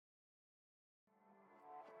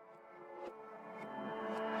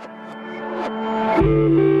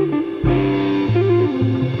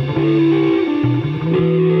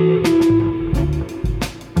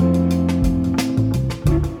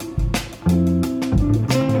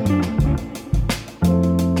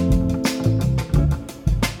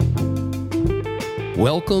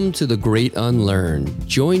Welcome to The Great Unlearn.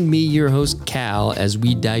 Join me, your host, Cal, as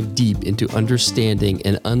we dive deep into understanding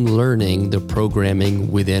and unlearning the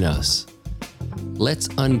programming within us. Let's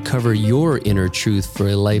uncover your inner truth for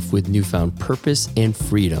a life with newfound purpose and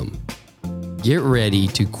freedom. Get ready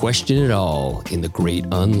to question it all in The Great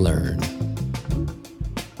Unlearn.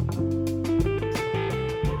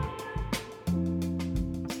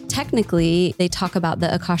 Technically, they talk about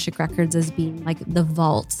the Akashic records as being like the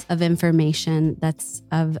vault of information that's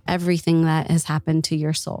of everything that has happened to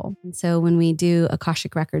your soul. And so when we do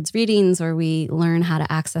Akashic records readings or we learn how to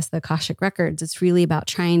access the Akashic records, it's really about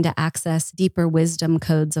trying to access deeper wisdom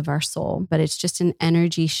codes of our soul. But it's just an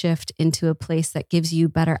energy shift into a place that gives you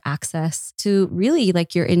better access to really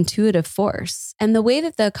like your intuitive force. And the way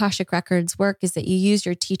that the Akashic records work is that you use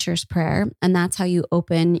your teacher's prayer, and that's how you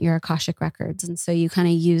open your Akashic records. And so you kind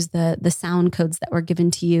of use the sound codes that were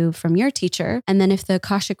given to you from your teacher. And then if the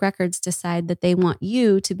Akashic records decide that they want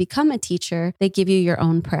you to become a teacher, they give you your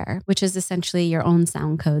own prayer, which is essentially your own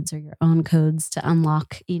sound codes or your own codes to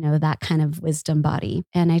unlock, that kind of wisdom body.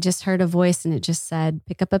 And I just heard a voice and it just said,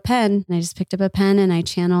 pick up a pen. And I just picked up a pen and I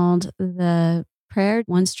channeled the prayer,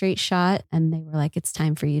 one straight shot. And they were like, it's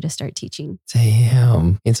time for you to start teaching.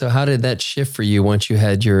 Damn. And so how did that shift for you once you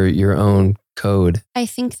had your own code? I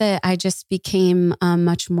think that I just became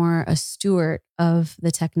much more a steward of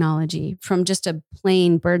the technology. From just a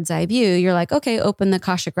plain bird's eye view, you're like, okay, open the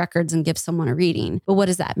Akashic records and give someone a reading. But what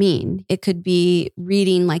does that mean? It could be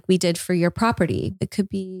reading like we did for your property. It could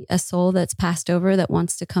be a soul that's passed over that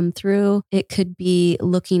wants to come through. It could be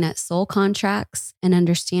looking at soul contracts and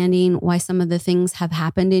understanding why some of the things have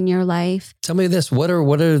happened in your life. Tell me this, what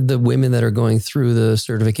are the women that are going through the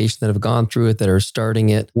certification, that have gone through it, that are starting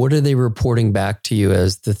it? What are they reporting back to you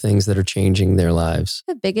as the things that are changing their lives?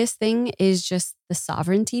 The biggest thing is just the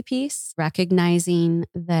sovereignty piece, recognizing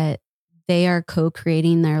that they are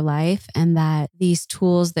co-creating their life and that these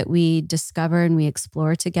tools that we discover and we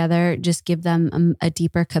explore together just give them a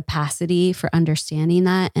deeper capacity for understanding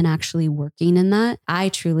that and actually working in that. I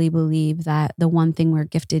truly believe that the one thing we're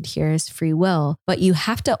gifted here is free will, but you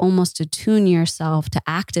have to almost attune yourself to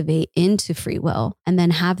activate into free will and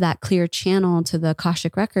then have that clear channel to the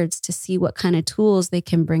Akashic records to see what kind of tools they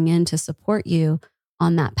can bring in to support you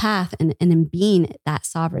on that path and in being that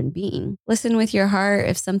sovereign being. Listen with your heart.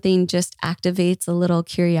 If something just activates a little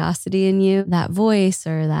curiosity in you, that voice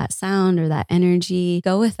or that sound or that energy,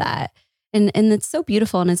 go with that. And it's so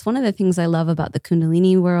beautiful. And it's one of the things I love about the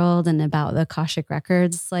Kundalini world and about the Akashic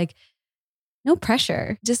records. It's like, no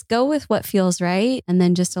pressure. Just go with what feels right and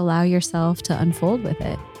then just allow yourself to unfold with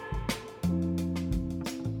it.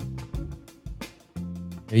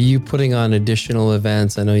 Are you putting on additional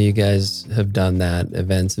events? I know you guys have done that,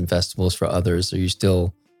 events and festivals for others. Are you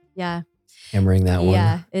still hammering that one?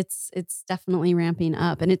 Yeah, it's definitely ramping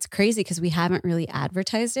up. And it's crazy because we haven't really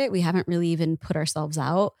advertised it. We haven't really even put ourselves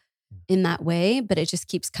out in that way, but it just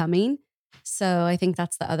keeps coming. So I think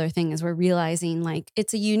that's the other thing is we're realizing like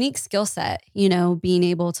it's a unique skill set, being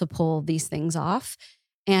able to pull these things off.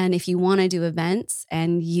 And if you want to do events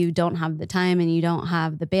and you don't have the time and you don't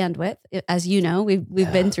have the bandwidth, as you know, we've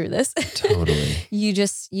been through this. Totally.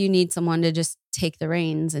 You need someone to just take the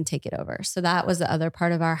reins and take it over. So that was the other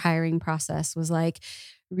part of our hiring process was like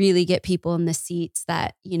really get people in the seats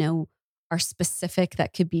that, are specific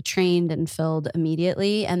that could be trained and filled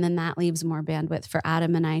immediately. And then that leaves more bandwidth for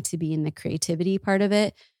Adam and I to be in the creativity part of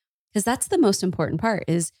it. Because that's the most important part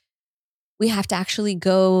is we have to actually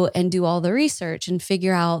go and do all the research and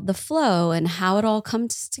figure out the flow and how it all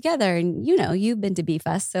comes together. And you've been to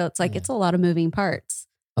B-Fest, so it's like it's a lot of moving parts.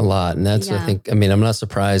 A lot. And that's, I'm not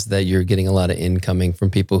surprised that you're getting a lot of incoming from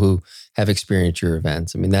people who have experienced your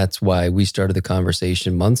events. That's why we started the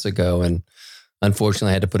conversation months ago. And unfortunately,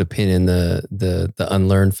 I had to put a pin in the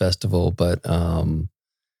Unlearn Festival. But I'm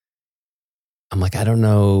like, I don't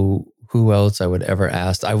know who else I would ever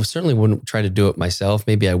ask. I certainly wouldn't try to do it myself.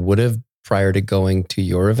 Maybe I would have prior to going to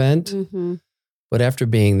your event. Mm-hmm. But after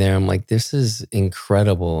being there, I'm like, this is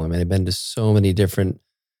incredible. I've been to so many different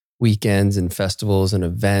weekends and festivals and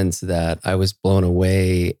events that I was blown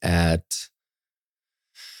away at.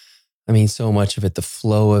 So much of it, the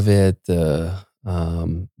flow of it, the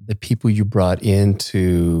people you brought in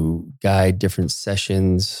to guide different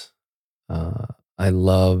sessions. I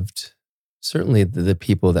loved. Certainly the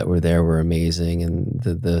people that were there were amazing, and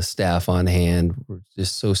the staff on hand were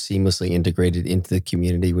just so seamlessly integrated into the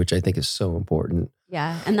community, which I think is so important.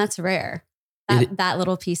 Yeah, and that's rare. That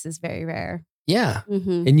little piece is very rare. Yeah,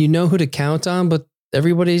 and you know who to count on, but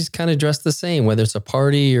everybody's kind of dressed the same, whether it's a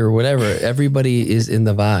party or whatever. Everybody is in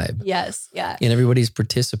the vibe. Yes. Yeah. And everybody's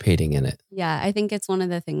participating in it. Yeah. I think it's one of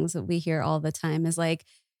the things that we hear all the time is like,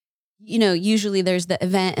 usually there's the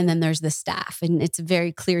event and then there's the staff, and it's a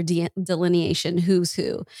very clear delineation who's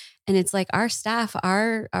who. And it's like our staff,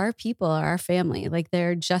 our people, our family, like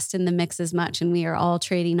they're just in the mix as much. And we are all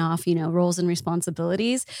trading off, roles and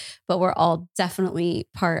responsibilities, but we're all definitely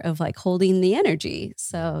part of like holding the energy.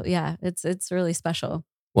 So yeah, it's really special.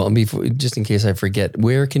 Well, before, just in case I forget,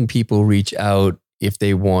 where can people reach out if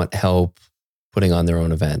they want help putting on their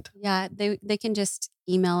own event? Yeah, they can just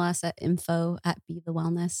email us at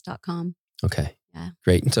info@bethewellness.com. Okay. Yeah.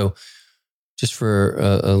 Great. And so just for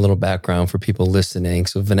a little background for people listening.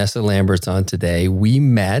 So Vanessa Lambert's on today. We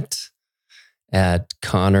met at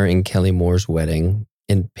Connor and Kelly Moore's wedding,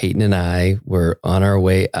 and Peyton and I were on our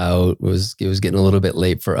way out. It was getting a little bit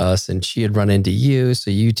late for us, and she had run into you. So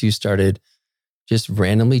you two started just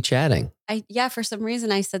randomly chatting. For some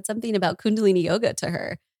reason I said something about Kundalini yoga to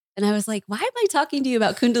her. And I was like, why am I talking to you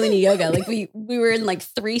about Kundalini yoga? Like we were in like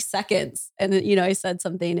 3 seconds. And I said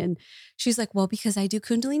something and she's like, well, because I do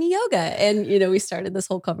Kundalini yoga. And, we started this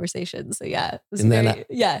whole conversation. So yeah. And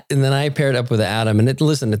then I paired up with Adam, and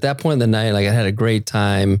listen, at that point in the night, like I had a great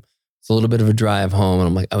time. It's a little bit of a drive home, and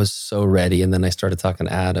I'm like, I was so ready. And then I started talking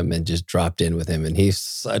to Adam and just dropped in with him. And he's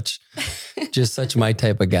such my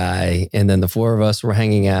type of guy. And then the 4 of us were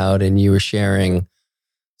hanging out, and you were sharing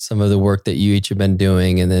some of the work that you each have been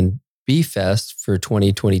doing. And then B-Fest for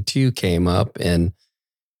 2022 came up, and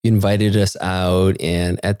you invited us out.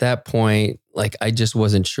 And at that point, like, I just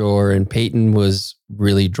wasn't sure. And Peyton was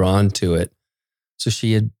really drawn to it. So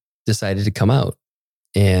she had decided to come out.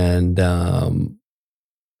 And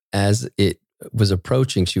as it was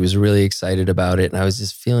approaching, she was really excited about it. And I was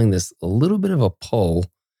just feeling this a little bit of a pull.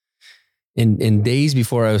 In days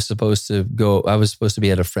before I was supposed to go, I was supposed to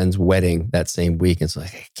be at a friend's wedding that same week. And so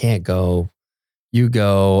like, I can't go. You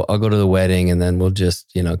go, I'll go to the wedding, and then we'll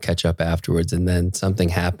just, catch up afterwards. And then something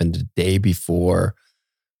happened the day before.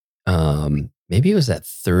 Maybe it was that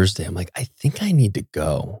Thursday. I'm like, I think I need to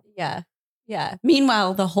go. Yeah. Yeah.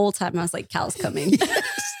 Meanwhile, the whole time I was like, Cal's coming.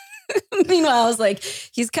 Meanwhile, I was like,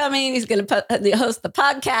 he's coming. He's going to host the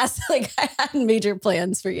podcast. Like I had major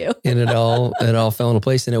plans for you. And it all fell into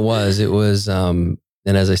place. And it was, and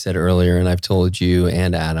as I said earlier, and I've told you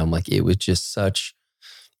and Adam, like it was just such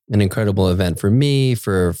an incredible event for me,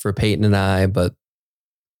 for Peyton and I, but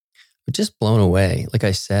just blown away. Like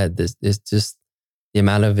I said, this is just the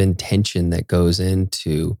amount of intention that goes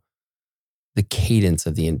into the cadence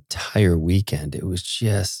of the entire weekend. It was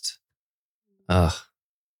just, yeah.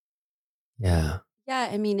 Yeah.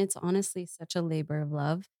 I mean, it's honestly such a labor of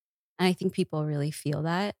love. And I think people really feel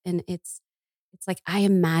that. And it's like, I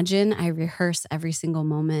imagine I rehearse every single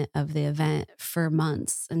moment of the event for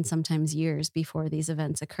months and sometimes years before these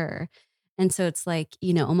events occur. And so it's like,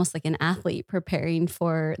 almost like an athlete preparing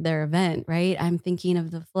for their event, right? I'm thinking of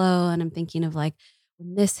the flow, and I'm thinking of like,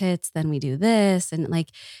 when this hits, then we do this. And like,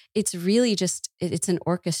 it's really just, it's an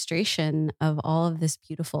orchestration of all of this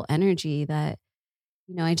beautiful energy that,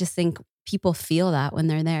 I just think people feel that when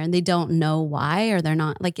they're there and they don't know why, or they're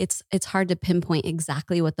not like, it's hard to pinpoint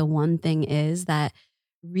exactly what the one thing is that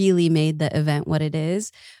really made the event what it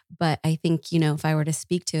is. But I think, if I were to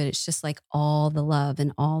speak to it, it's just like all the love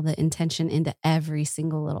and all the intention into every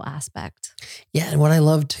single little aspect. Yeah. And what I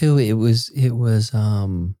love too, it was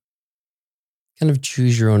kind of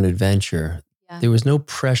choose your own adventure. Yeah. There was no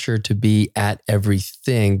pressure to be at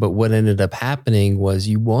everything, but what ended up happening was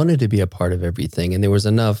you wanted to be a part of everything. And there was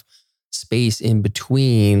enough space in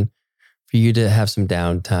between for you to have some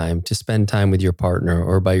downtime, to spend time with your partner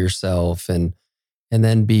or by yourself, and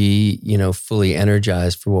then be, fully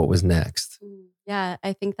energized for what was next. Yeah,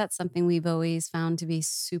 I think that's something we've always found to be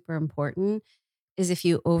super important is if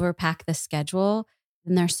you overpack the schedule,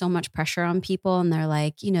 then there's so much pressure on people, and they're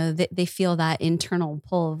like, they feel that internal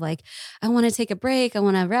pull of like, I want to take a break. I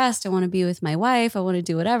want to rest. I want to be with my wife. I want to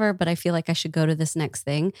do whatever, but I feel like I should go to this next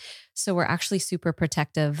thing. So we're actually super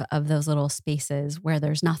protective of those little spaces where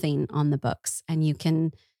there's nothing on the books, and you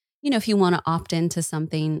can, if you want to opt into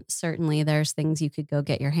something, certainly there's things you could go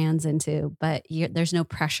get your hands into, but there's no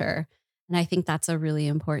pressure. And I think that's a really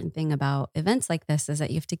important thing about events like this is that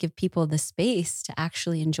you have to give people the space to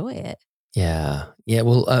actually enjoy it. Yeah. Yeah.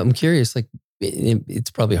 Well, I'm curious, like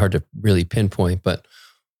it's probably hard to really pinpoint, but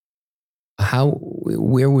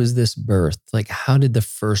where was this birthed? Like, how did the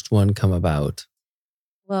first one come about?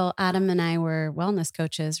 Well, Adam and I were wellness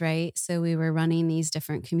coaches, right? So we were running these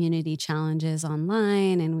different community challenges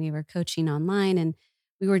online, and we were coaching online, and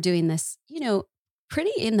we were doing this,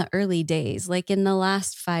 pretty in the early days. Like in the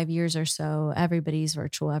last 5 years or so, everybody's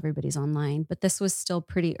virtual, everybody's online, but this was still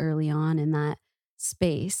pretty early on in that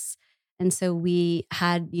space. And so we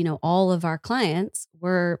had, all of our clients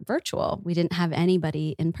were virtual. We didn't have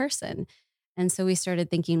anybody in person. And so we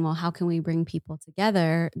started thinking, well, how can we bring people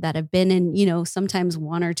together that have been in, sometimes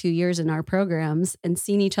 1 or 2 years in our programs and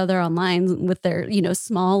seen each other online with their,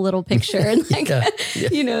 small little picture and like,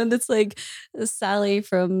 that's like Sally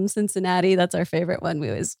from Cincinnati. That's our favorite one. We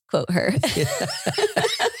always quote her.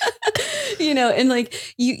 And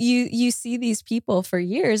like you see these people for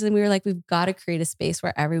years, and we were like, we've got to create a space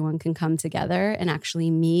where everyone can come together and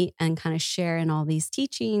actually meet and kind of share in all these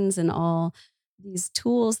teachings and all these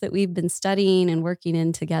tools that we've been studying and working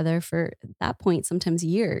in together for, at that point, sometimes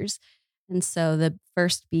years. And so the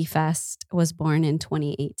first Bee Fest was born in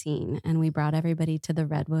 2018, and we brought everybody to the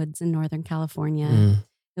Redwoods in Northern California.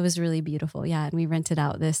 It was really beautiful. Yeah. And we rented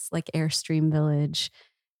out this like Airstream village,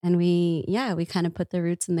 and we kind of put the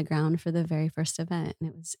roots in the ground for the very first event.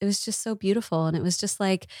 And it was just so beautiful. And it was just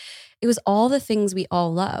like, it was all the things we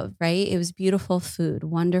all love, right? It was beautiful food,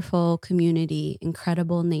 wonderful community,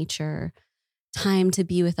 incredible nature, time to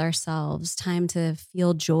be with ourselves, time to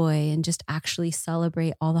feel joy and just actually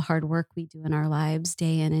celebrate all the hard work we do in our lives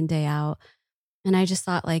day in and day out. And I just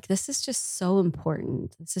thought, like, this is just so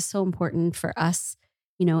important. This is so important for us,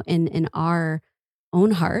 in our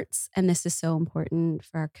own hearts. And this is so important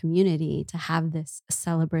for our community to have this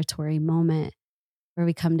celebratory moment where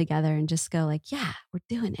we come together and just go like, yeah, we're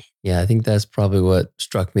doing it. Yeah, I think that's probably what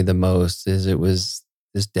struck me the most is it was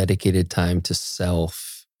this dedicated time to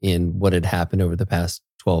self in what had happened over the past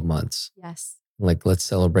 12 months. Yes. Like, let's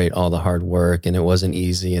celebrate all the hard work. And it wasn't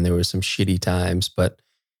easy and there were some shitty times, but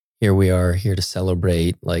here we are here to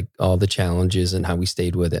celebrate like all the challenges and how we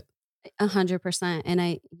stayed with it. 100%.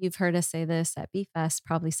 And you've heard us say this at Bee Fest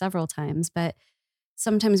probably several times, but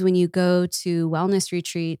sometimes when you go to wellness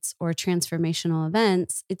retreats or transformational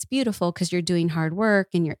events, it's beautiful because you're doing hard work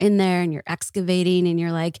and you're in there and you're excavating and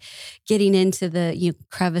you're like getting into the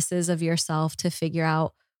crevices of yourself to figure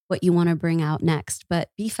out what you want to bring out next. But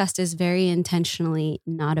Bee Fest is very intentionally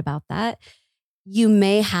not about that. You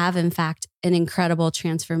may have, in fact, an incredible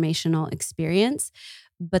transformational experience,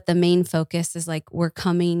 but the main focus is like, we're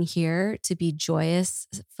coming here to be joyous,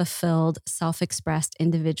 fulfilled, self-expressed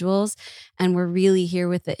individuals. And we're really here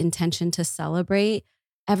with the intention to celebrate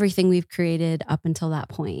everything we've created up until that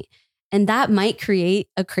point. And that might create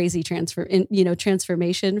a crazy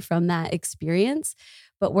transformation from that experience.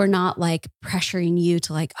 But we're not like pressuring you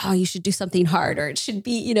to like, oh, you should do something hard or it should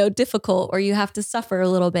be, difficult or you have to suffer a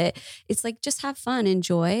little bit. It's like, just have fun,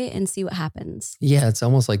 enjoy, and see what happens. Yeah, it's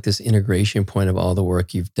almost like this integration point of all the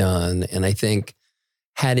work you've done. And I think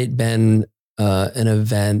had it been an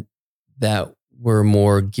event that were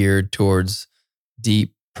more geared towards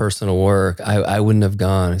deep personal work, I wouldn't have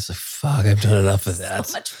gone. It's like, fuck, I've done enough of that.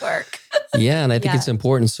 So much work. Yeah. And I think it's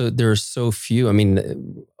important. So there are so few, I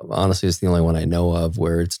mean, honestly, it's the only one I know of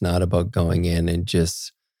where it's not about going in and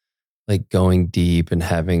just like going deep and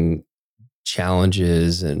having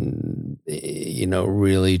challenges and,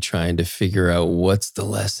 really trying to figure out what's the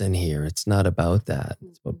lesson here. It's not about that.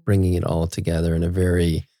 It's about bringing it all together in a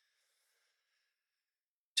very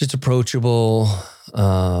just approachable,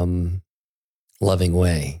 loving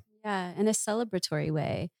way. Yeah. In a celebratory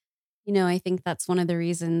way. I think that's one of the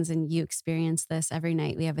reasons, and you experience this every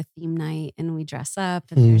night. We have a theme night and we dress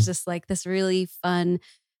up and there's just like this really fun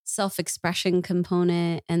self-expression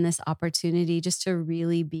component and this opportunity just to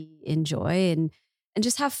really be in joy and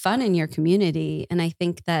just have fun in your community. And I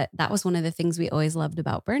think that was one of the things we always loved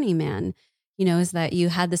about Burning Man, is that you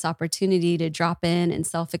had this opportunity to drop in and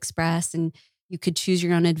self-express, and you could choose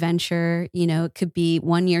your own adventure. It could be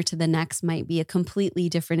 1 year to the next, might be a completely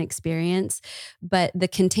different experience, but the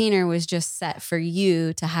container was just set for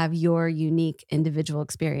you to have your unique individual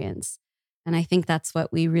experience. And I think that's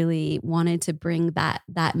what we really wanted to bring that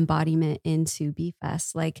embodiment into Bee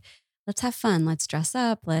Fest. Like, let's have fun. Let's dress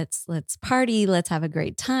up. Let's party. Let's have a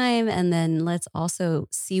great time. And then let's also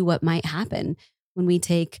see what might happen when we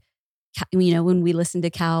take, when we listen to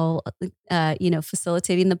Cal,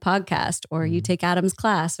 facilitating the podcast, or you take Adam's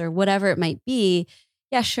class or whatever it might be.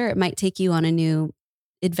 Yeah, sure. It might take you on a new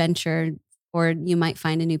adventure, or you might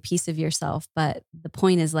find a new piece of yourself. But the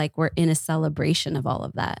point is like, we're in a celebration of all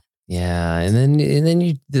of that. Yeah. And then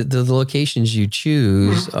the locations you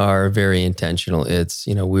choose are very intentional. It's,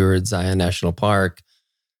 we were at Zion National Park.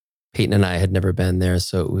 Peyton and I had never been there.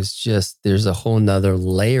 So it was just, there's a whole nother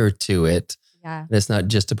layer to it. Yeah. And it's not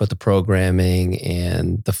just about the programming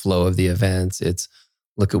and the flow of the events. It's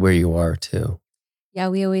look at where you are too. Yeah.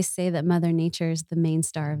 We always say that Mother Nature is the main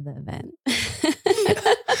star of the event.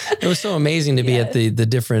 It was so amazing to be at the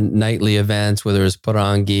different nightly events, whether it was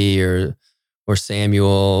Parangi or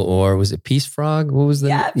Samuel, or was it Peace Frog? What was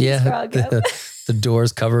the Peace Frog, the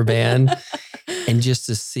Doors cover band, and just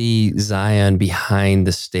to see Zion behind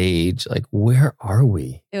the stage, like, where are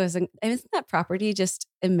we? Isn't that property just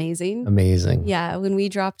amazing? Amazing. Yeah, when we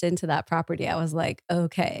dropped into that property, I was like,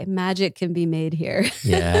 okay, magic can be made here.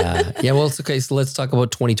 Yeah. Well, it's okay. So let's talk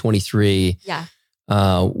about 2023. Yeah.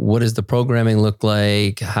 What does the programming look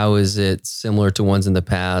like? How is it similar to ones in the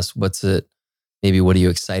past? What are you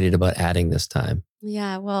excited about adding this time?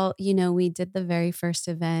 Yeah, well, we did the very first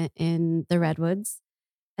event in the Redwoods,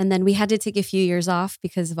 and then we had to take a few years off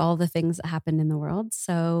because of all the things that happened in the world.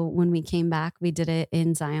 So when we came back, we did it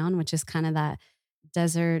in Zion, which is kind of that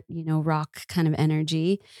desert, rock kind of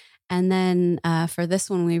energy. And then for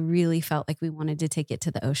this one, we really felt like we wanted to take it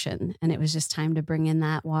to the ocean, and it was just time to bring in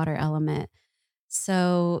that water element.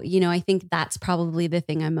 So, I think that's probably the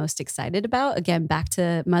thing I'm most excited about. Again, back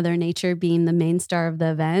to Mother Nature being the main star of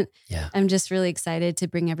the event. Yeah. I'm just really excited to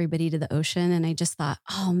bring everybody to the ocean. And I just thought,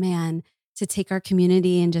 oh man, to take our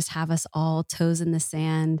community and just have us all toes in the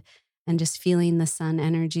sand and just feeling the sun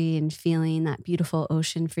energy and feeling that beautiful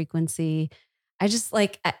ocean frequency. I just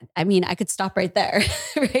I could stop right there,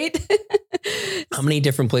 right? How many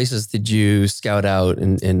different places did you scout out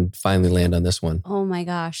and finally land on this one? Oh my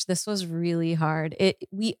gosh, this was really hard.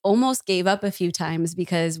 We almost gave up a few times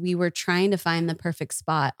because we were trying to find the perfect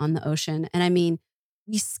spot on the ocean. And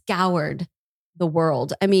we scoured the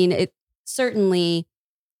world. It certainly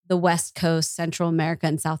the West Coast, Central America,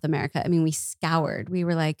 and South America. We scoured. We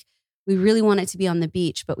were like, we really want it to be on the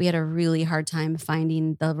beach, but we had a really hard time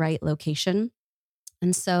finding the right location.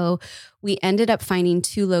 And so we ended up finding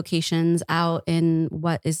 2 locations out in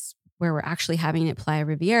where we're actually having it, Playa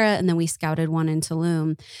Riviera, and then we scouted one in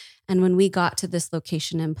Tulum. And when we got to this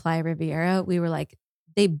location in Playa Riviera, we were like,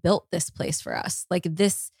 they built this place for us. Like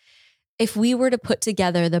this, if we were to put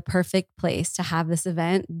together the perfect place to have this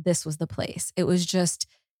event, this was the place. It was just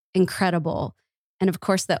incredible. And of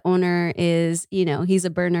course, the owner is, he's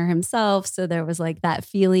a burner himself. So there was like that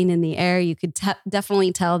feeling in the air. You could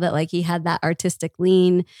definitely tell that like he had that artistic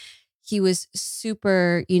lean. He was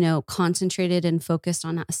super, concentrated and focused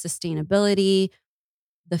on that sustainability,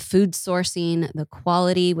 the food sourcing, the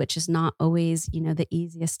quality, which is not always, the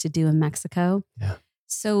easiest to do in Mexico. Yeah.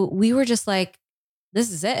 So we were just like, this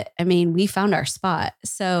is it. We found our spot.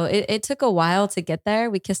 So it took a while to get there.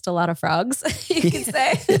 We kissed a lot of frogs, you could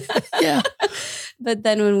say. Yeah. But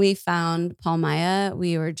then when we found Palmaya,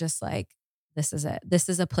 we were just like, this is it. This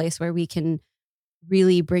is a place where we can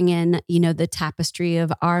really bring in, the tapestry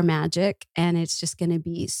of our magic. And it's just going to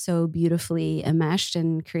be so beautifully enmeshed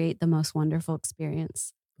and create the most wonderful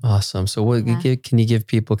experience. Awesome. So can you give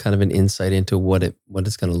people kind of an insight into what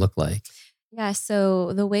it's going to look like? Yeah.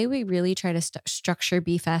 So the way we really try to structure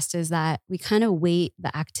B-Fest is that we kind of weight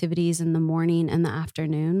the activities in the morning and the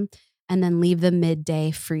afternoon and then leave the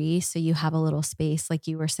midday free. So you have a little space, like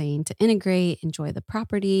you were saying, to integrate, enjoy the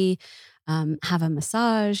property, have a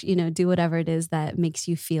massage, do whatever it is that makes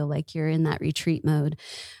you feel like you're in that retreat mode.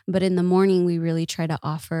 But in the morning, we really try to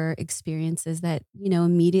offer experiences that,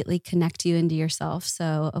 immediately connect you into yourself.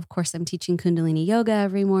 So of course, I'm teaching Kundalini yoga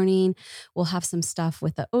every morning. We'll have some stuff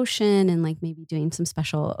with the ocean and like maybe doing some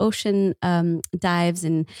special ocean dives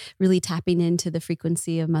and really tapping into the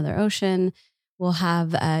frequency of Mother Ocean. We'll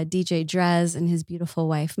have DJ Drez and his beautiful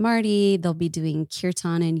wife, Marty. They'll be doing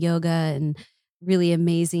kirtan and yoga and really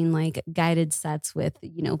amazing like guided sets with,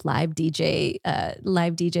 live DJ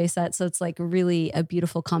sets. So it's like really a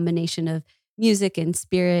beautiful combination of music and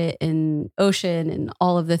spirit and ocean and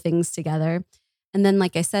all of the things together. And then,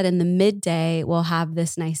 like I said, in the midday, we'll have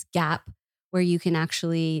this nice gap where you can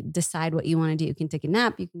actually decide what you want to do. You can take a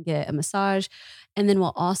nap, you can get a massage, and then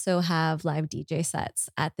we'll also have live DJ sets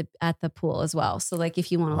at the pool as well. So like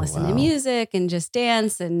if you want to listen to music and just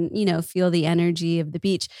dance and, feel the energy of the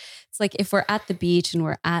beach, it's like if we're at the beach and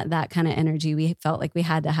we're at that kind of energy, we felt like we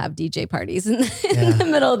had to have DJ parties in the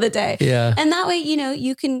middle of the day. Yeah. And that way,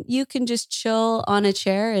 you can just chill on a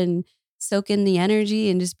chair and soak in the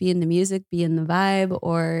energy and just be in the music, be in the vibe,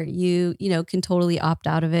 or you can totally opt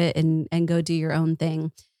out of it and go do your own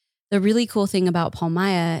thing. The really cool thing about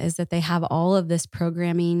Palmaya is that they have all of this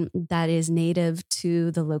programming that is native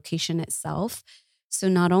to the location itself. So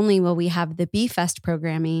not only will we have the B-Fest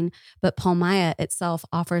programming, but Palmaya itself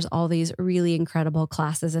offers all these really incredible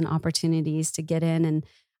classes and opportunities to get in.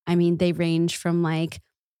 And they range from like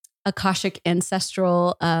Akashic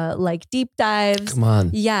ancestral like deep dives. Come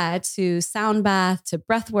on. Yeah, to sound bath, to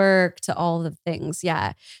breath work, to all the things.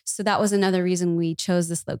 Yeah. So that was another reason we chose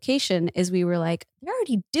this location is we were like, they're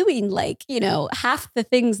already doing like, half the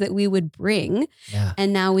things that we would bring. Yeah.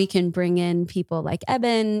 And now we can bring in people like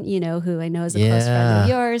Eben, who I know is a close friend of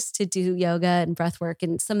yours, to do yoga and breath work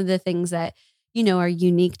and some of the things that are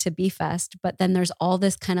unique to B-Fest. But then there's all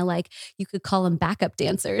this kind of like, you could call them backup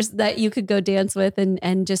dancers that you could go dance with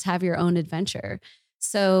and just have your own adventure.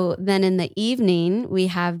 So then in the evening, we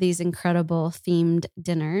have these incredible themed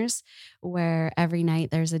dinners where every night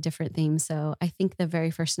there's a different theme. So I think the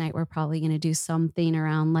very first night, we're probably going to do something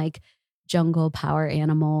around like jungle power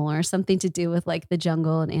animal or something to do with like the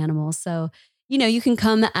jungle and animals. So, you can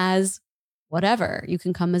come as whatever. You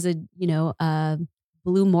can come as a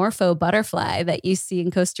blue morpho butterfly that you see in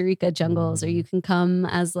Costa Rica jungles, or you can come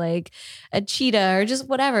as like a cheetah or just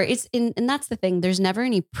whatever. And that's the thing. There's never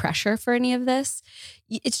any pressure for any of this.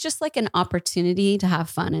 It's just like an opportunity to have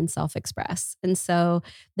fun and self-express. And so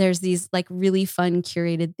there's these like really fun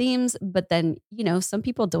curated themes, but then, some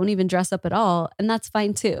people don't even dress up at all, and that's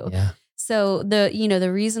fine too. Yeah. So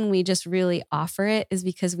the reason we just really offer it is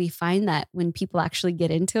because we find that when people actually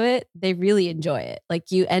get into it, they really enjoy it.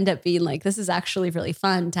 Like you end up being like, this is actually really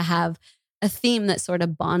fun to have a theme that sort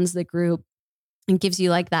of bonds the group and gives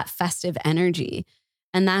you like that festive energy.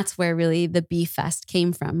 And that's where really the B-Fest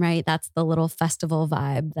came from, right? That's the little festival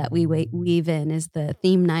vibe that we weave in is the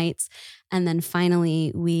theme nights. And then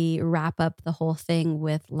finally, we wrap up the whole thing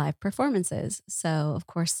with live performances. So of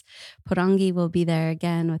course, Porangi will be there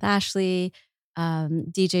again with Ashley.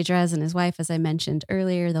 DJ Drez and his wife, as I mentioned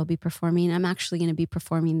earlier, they'll be performing. I'm actually going to be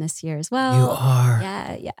performing this year as well. You are?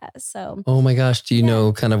 Yeah. So. Oh my gosh. Do you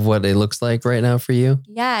know kind of what it looks like right now for you?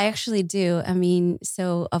 Yeah, I actually do. I mean,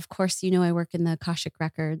 so of course, I work in the Akashic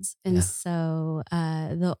Records. And so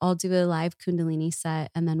I'll do a live Kundalini set,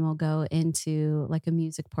 and then we'll go into like a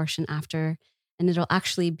music portion after. And it'll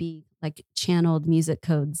actually be like channeled music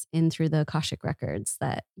codes in through the Akashic Records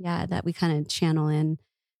that we kind of channel in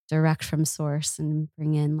direct from source and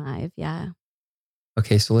bring in live. Yeah.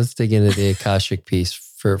 Okay. So let's dig into the Akashic piece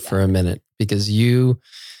for a minute, because you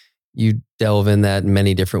delve in that in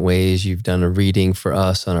many different ways. You've done a reading for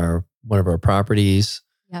us on one of our properties,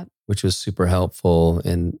 which was super helpful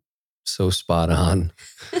and so spot on.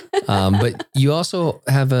 But you also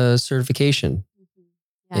have a certification.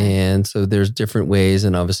 Yeah. And so there's different ways,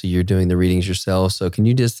 and obviously you're doing the readings yourself. So can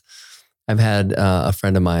you I've had a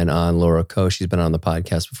friend of mine on, Laura Koh. She's been on the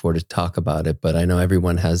podcast before to talk about it, but I know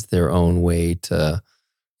everyone has their own way to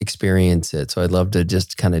experience it. So I'd love to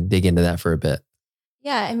just kind of dig into that for a bit.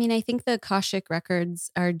 Yeah, I mean, I think the Akashic Records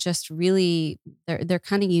are just really, they're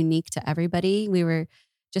kind of unique to everybody. We were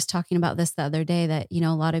just talking about this the other day that,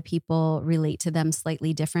 a lot of people relate to them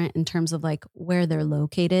slightly different in terms of like where they're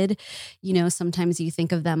located. Sometimes you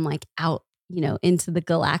think of them like out, into the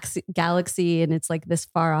galaxy, and it's like this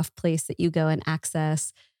far off place that you go and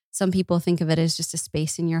access. Some people think of it as just a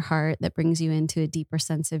space in your heart that brings you into a deeper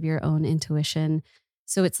sense of your own intuition.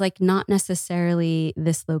 So it's like not necessarily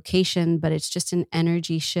this location, but it's just an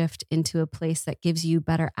energy shift into a place that gives you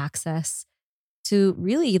better access to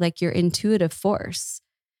really like your intuitive force.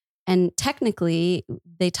 And technically,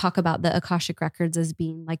 they talk about the Akashic Records as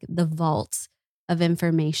being like the vault of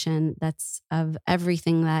information that's of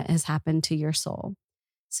everything that has happened to your soul.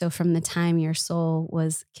 So from the time your soul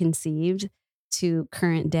was conceived to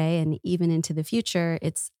current day and even into the future,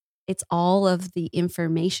 it's all of the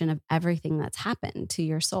information of everything that's happened to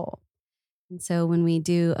your soul. And so when we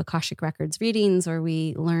do Akashic Records readings, or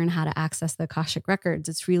we learn how to access the Akashic Records,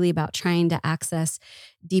 it's really about trying to access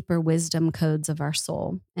deeper wisdom codes of our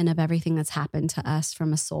soul and of everything that's happened to us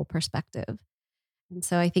from a soul perspective. And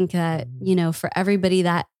so I think that, for everybody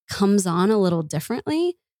that comes on a little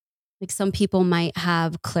differently, like some people might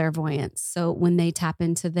have clairvoyance. So when they tap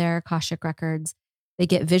into their Akashic Records, they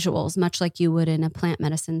get visuals, much like you would in a plant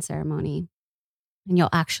medicine ceremony. And you'll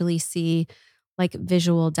actually see like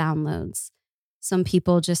visual downloads. Some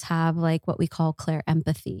people just have like what we call clair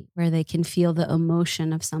empathy, where they can feel the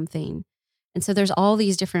emotion of something. And so there's all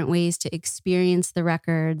these different ways to experience the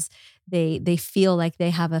records. They feel like they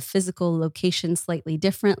have a physical location slightly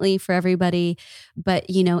differently for everybody. But,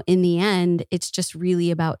 in the end, it's just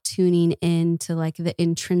really about tuning in to like the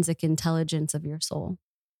intrinsic intelligence of your soul.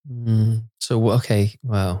 So, okay.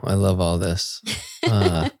 Wow. I love all this.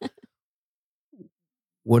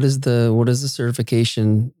 What is the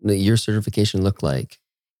certification, your certification look like?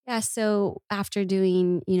 Yeah. So after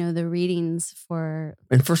doing, the readings for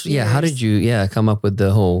and first, years, how did you come up with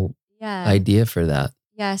the whole idea for that?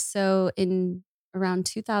 Yeah. So in around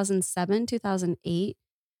 2007, 2008,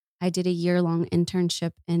 I did a year-long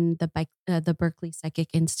internship in the Berkeley Psychic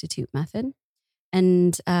Institute method.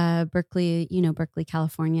 And Berkeley, Berkeley,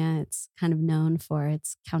 California, it's kind of known for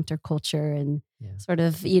its counterculture and sort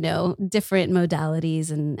of, different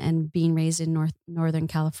modalities. And being raised in Northern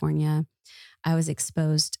California, I was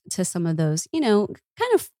exposed to some of those, kind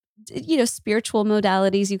of, spiritual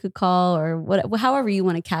modalities you could call, or however you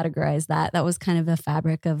want to categorize that. That was kind of the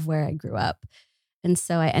fabric of where I grew up. And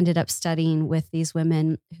so I ended up studying with these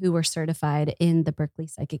women who were certified in the Berkeley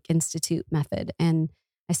Psychic Institute method. And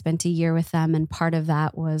I spent a year with them. And part of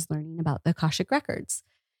that was learning about the Akashic records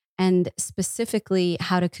and specifically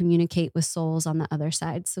how to communicate with souls on the other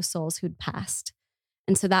side. So souls who'd passed.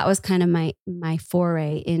 And so that was kind of my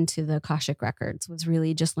foray into the Akashic records, was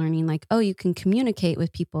really just learning like, oh, you can communicate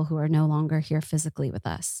with people who are no longer here physically with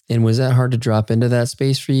us. And was that hard to drop into that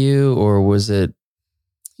space for you, or was it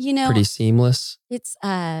pretty seamless? It's,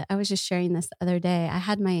 I was just sharing this the other day.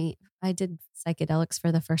 I did psychedelics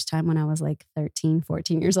for the first time when I was like 13,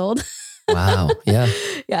 14 years old. Wow. Yeah.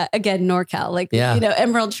 Yeah. Again, NorCal, like,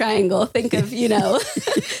 Emerald Triangle, think of,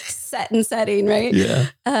 set and setting, right?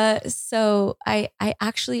 Yeah. So I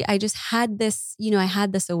just had this, I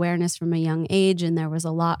had this awareness from a young age, and there was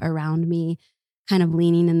a lot around me kind of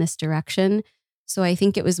leaning in this direction. So I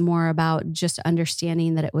think it was more about just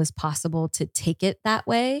understanding that it was possible to take it that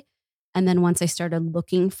way. And then once I started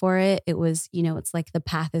looking for it, it was, it's like the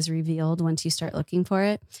path is revealed once you start looking for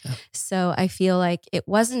it. Yeah. So I feel like it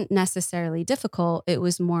wasn't necessarily difficult. It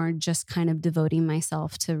was more just kind of devoting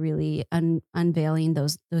myself to really unveiling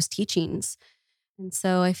those teachings. And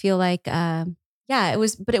so I feel like,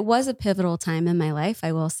 it was a pivotal time in my life.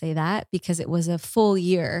 I will say that, because it was a full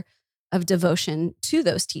year of devotion to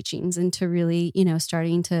those teachings and to really,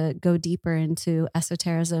 starting to go deeper into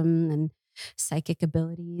esotericism and psychic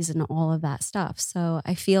abilities and all of that stuff. So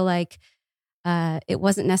I feel like it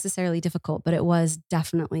wasn't necessarily difficult, but it was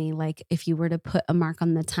definitely like, if you were to put a mark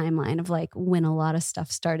on the timeline of like when a lot of stuff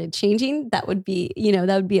started changing, that would be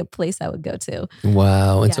a place I would go to.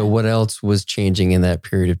 Wow. And so what else was changing in that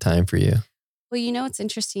period of time for you? Well, what's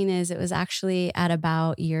interesting is it was actually at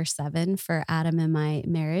about year 7 for Adam and my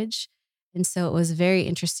marriage. And so it was very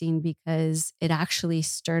interesting because it actually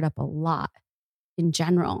stirred up a lot in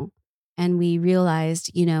general. And we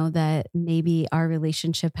realized, that maybe our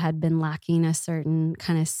relationship had been lacking a certain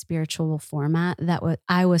kind of spiritual format that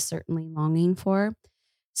I was certainly longing for.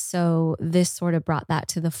 So this sort of brought that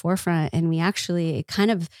to the forefront, and it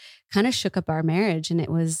kind of shook up our marriage. And it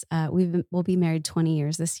was we'll be married 20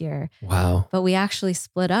 years this year. Wow! But we actually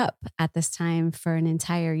split up at this time for an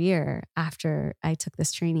entire year after I took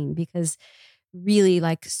this training, because really,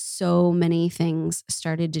 like, so many things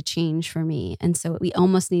started to change for me, and so we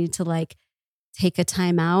almost needed to like take a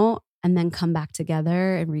time out and then come back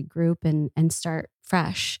together and regroup and start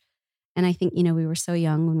fresh. And I think, we were so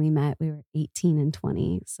young when we met. We were 18 and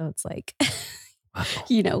 20. So it's like,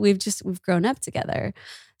 wow. We've grown up together.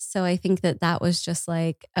 So I think that was just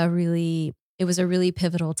like it was a really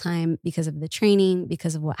pivotal time because of the training,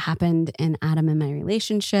 because of what happened in Adam and my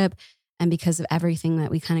relationship, and because of everything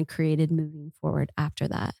that we kind of created moving forward after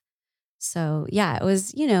that. So yeah, it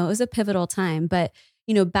was a pivotal time. But,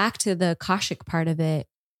 back to the Akashic part of it,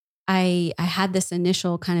 I had this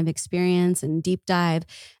initial kind of experience and deep dive,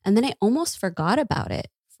 and then I almost forgot about it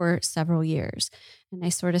for several years. And I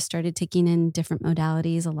sort of started taking in different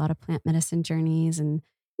modalities, a lot of plant medicine journeys, and,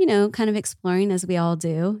 kind of exploring, as we all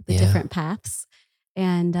do, the different paths.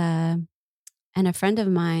 And a friend of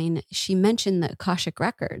mine, she mentioned the Akashic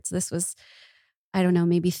records. This was, I don't know,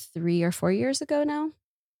 maybe 3 or 4 years ago now.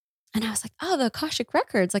 And I was like, oh, the Akashic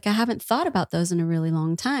records. Like, I haven't thought about those in a really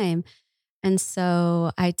long time. And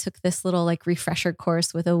so I took this little like refresher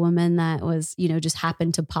course with a woman that was, just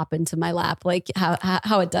happened to pop into my lap, like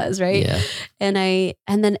how it does, right? Yeah. And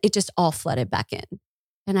then it just all flooded back in.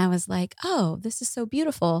 And I was like, oh, this is so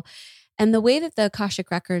beautiful. And the way that the Akashic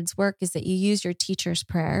records work is that you use your teacher's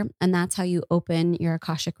prayer, and that's how you open your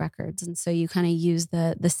Akashic records. And so you kind of use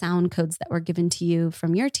the sound codes that were given to you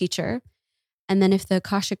from your teacher. And then if the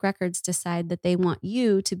Akashic records decide that they want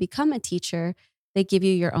you to become a teacher, they give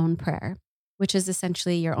you your own prayer, which is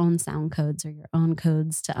essentially your own sound codes or your own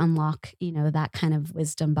codes to unlock, that kind of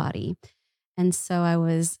wisdom body. And so I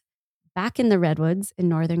was back in the Redwoods in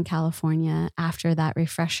Northern California after that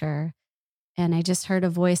refresher. And I just heard a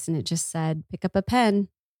voice, and it just said, pick up a pen.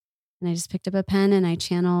 And I just picked up a pen and I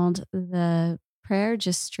channeled the prayer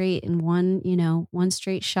just straight in one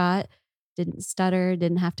straight shot. Didn't stutter,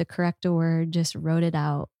 didn't have to correct a word, just wrote it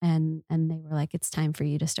out. And they were like, it's time for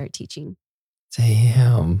you to start teaching.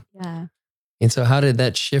 Damn. Yeah. And so how did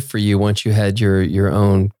that shift for you once you had your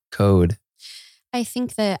own code? I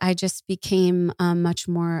think that I just became much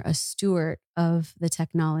more a steward of the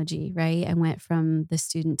technology, right? I went from the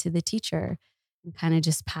student to the teacher and kind of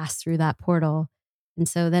just passed through that portal. And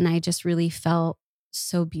so then I just really felt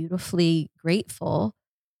so beautifully grateful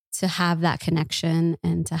to have that connection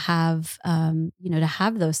and to have, to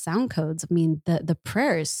have those sound codes. I mean, the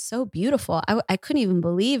prayer is so beautiful. I couldn't even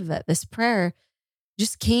believe that this prayer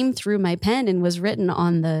just came through my pen and was written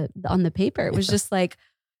on the paper. It was just like,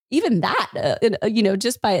 even that,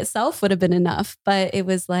 just by itself would have been enough. But it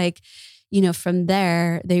was like, from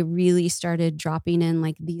there, they really started dropping in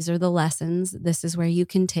like, these are the lessons. This is where you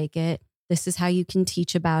can take it. This is how you can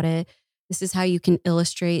teach about it. This is how you can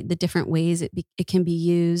illustrate the different ways it can be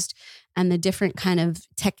used and the different kind of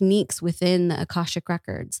techniques within the Akashic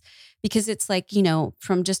records. Because it's like,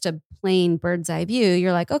 from just a plain bird's eye view,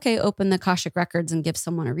 you're like, okay, open the Akashic records and give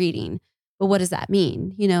someone a reading. But what does that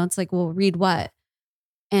mean? It's like, well, read what?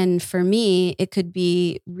 And for me, it could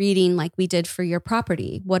be reading like we did for your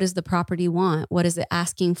property. What does the property want? What is it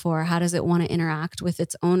asking for? How does it want to interact with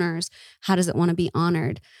its owners? How does it want to be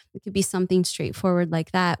honored? It could be something straightforward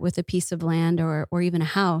like that with a piece of land or even a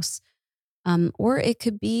house. Or it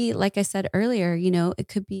could be, like I said earlier, it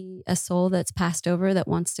could be a soul that's passed over that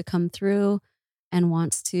wants to come through and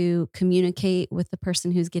wants to communicate with the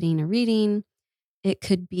person who's getting a reading. It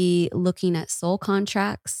could be looking at soul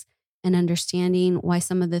contracts and understanding why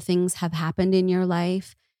some of the things have happened in your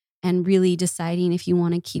life and really deciding if you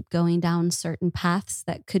want to keep going down certain paths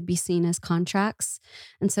that could be seen as contracts.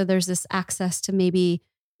 And so there's this access to maybe,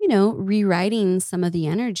 rewriting some of the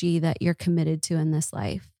energy that you're committed to in this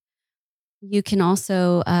life. You can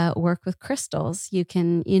also work with crystals. You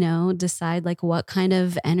can, decide like what kind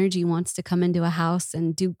of energy wants to come into a house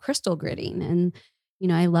and do crystal gridding. And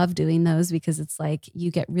I love doing those because it's like you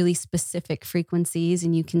get really specific frequencies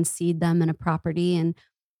and you can seed them in a property and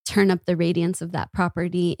turn up the radiance of that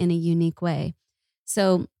property in a unique way.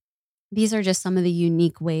 So these are just some of the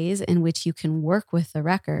unique ways in which you can work with the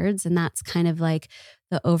records. And that's kind of like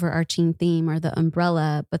the overarching theme or the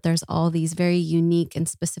umbrella. But there's all these very unique and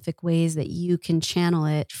specific ways that you can channel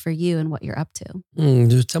it for you and what you're up to.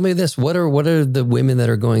 Just tell me this. What are the women that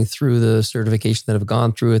are going through the certification, that have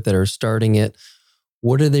gone through it, that are starting it?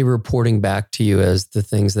 What are they reporting back to you as the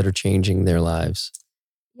things that are changing their lives?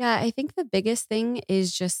 Yeah, I think the biggest thing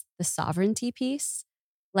is just the sovereignty piece,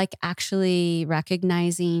 like actually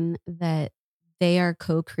recognizing that they are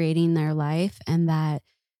co-creating their life and that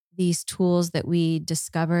these tools that we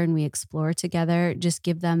discover and we explore together just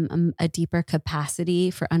give them a deeper capacity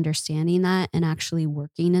for understanding that and actually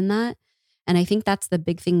working in that. And I think that's the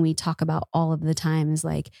big thing we talk about all of the time is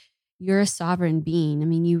like, you're a sovereign being. I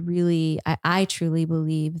mean, I truly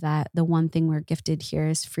believe that the one thing we're gifted here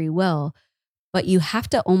is free will, but you have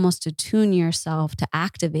to almost attune yourself to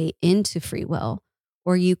activate into free will,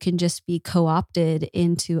 or you can just be co-opted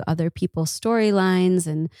into other people's storylines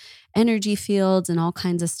and energy fields and all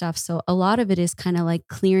kinds of stuff. So a lot of it is kind of like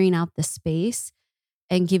clearing out the space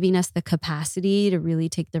and giving us the capacity to really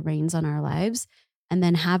take the reins on our lives and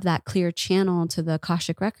then have that clear channel to the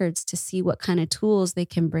Akashic records to see what kind of tools they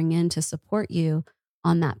can bring in to support you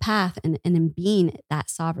on that path and in being that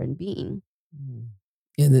sovereign being.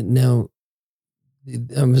 And then now,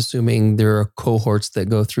 I'm assuming there are cohorts that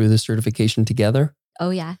go through the certification together.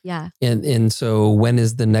 Oh yeah. Yeah. And so when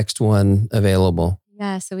is the next one available?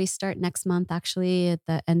 Yeah. So we start next month, actually at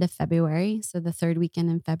the end of February. So the third weekend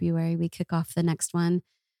in February, we kick off the next one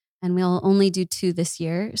and we'll only do 2 this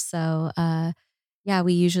year. So, yeah,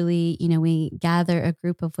 we usually, we gather a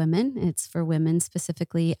group of women. It's for women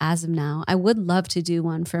specifically as of now. I would love to do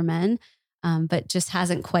one for men, but just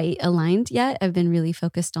hasn't quite aligned yet. I've been really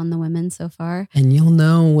focused on the women so far. And you'll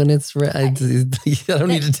know when it's ready. I don't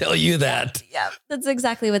need to tell you that. Yeah, that's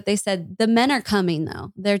exactly what they said. The men are coming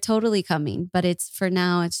though. They're totally coming. But it's for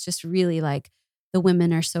now, it's just really like the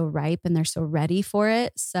women are so ripe and they're so ready for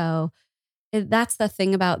it. So that's the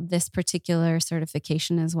thing about this particular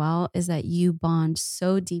certification as well, is that you bond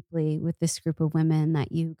so deeply with this group of women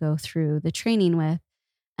that you go through the training with.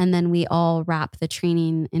 And then we all wrap the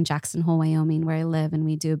training in Jackson Hole, Wyoming, where I live. And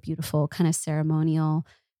we do a beautiful kind of ceremonial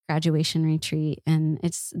graduation retreat. And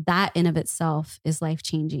it's that in of itself is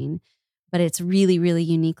life-changing. But it's really, really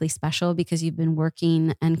uniquely special because you've been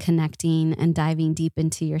working and connecting and diving deep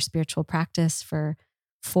into your spiritual practice for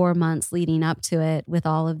 4 months leading up to it with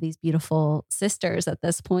all of these beautiful sisters at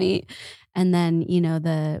this point. And then,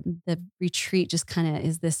 the retreat just kind of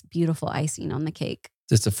is this beautiful icing on the cake.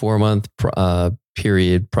 it's a 4-month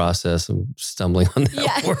period process. I'm stumbling on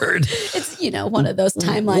that word. It's, one of those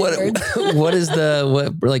timeline words. What is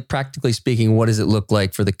like practically speaking, what does it look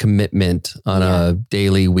like for the commitment on a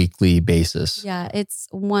daily, weekly basis? Yeah, it's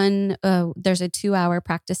there's a 2-hour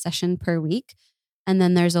practice session per week. And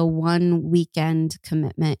then there's a 1 weekend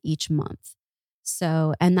commitment each month.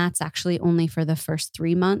 So, and that's actually only for the first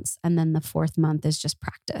 3 months. And then the 4th month is just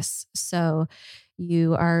practice. So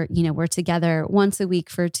we're together once a week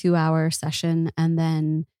for a 2-hour session and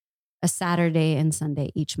then a Saturday and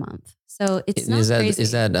Sunday each month. So it's not crazy.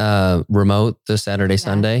 Is that remote, the Saturday,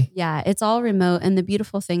 Sunday? Yeah, it's all remote. And the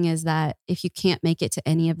beautiful thing is that if you can't make it to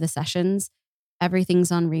any of the sessions,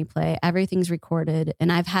 everything's on replay, everything's recorded.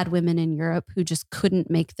 And I've had women in Europe who just couldn't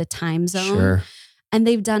make the time zone. Sure. And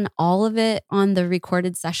they've done all of it on the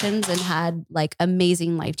recorded sessions and had like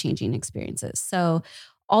amazing life-changing experiences. So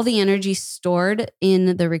all the energy stored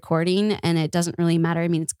in the recording, and it doesn't really matter. I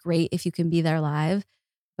mean, it's great if you can be there live,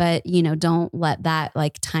 but don't let that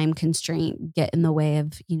like time constraint get in the way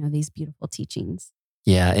of, these beautiful teachings.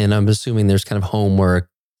 Yeah. And I'm assuming there's kind of homework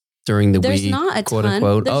during the week, quote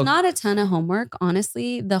unquote. There's not a ton of homework.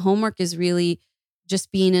 Honestly, the homework is really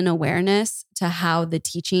just being in awareness to how the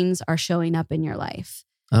teachings are showing up in your life.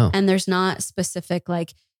 Oh. And there's not specific,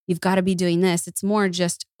 like, you've got to be doing this. It's more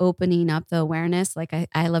just opening up the awareness. Like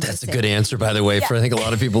I love That's a good answer, by the way, for I think a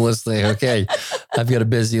lot of people listening. Okay, I've got a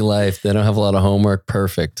busy life. They don't have a lot of homework.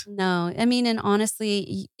 Perfect. No, I mean, and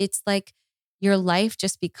honestly, it's like your life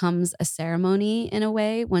just becomes a ceremony in a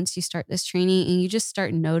way once you start this training, and you just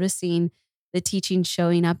start noticing the teaching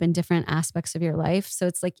showing up in different aspects of your life. So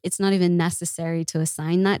it's like, it's not even necessary to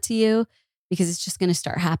assign that to you because it's just going to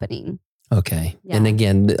start happening. Okay. Yeah. And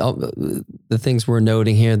again, the things we're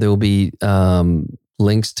noting here, there will be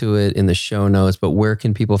links to it in the show notes, but where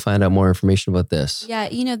can people find out more information about this? Yeah.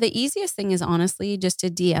 The easiest thing is honestly just to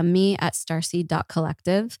DM me at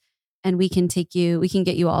starseed.collective, and we can get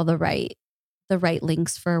you all the right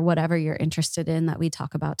links for whatever you're interested in that we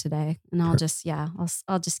talk about today. And I'll just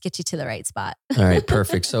get you to the right spot. All right,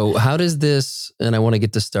 perfect. So how does this, and I want to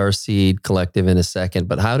get to Starseed Collective in a second,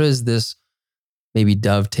 but how does this maybe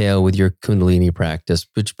dovetail with your Kundalini practice,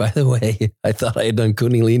 which by the way, I thought I had done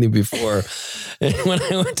Kundalini before. And when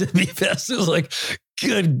I went to BFest, it was like,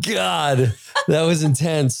 good God, that was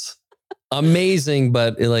intense. Amazing.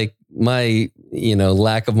 But my,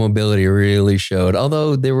 lack of mobility really showed,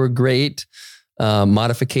 although there were great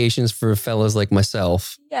modifications for fellows like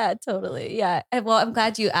myself. Yeah, totally. Yeah. Well, I'm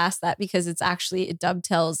glad you asked that because it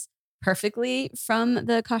dovetails perfectly from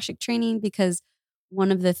the Akashic training, because one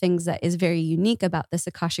of the things that is very unique about this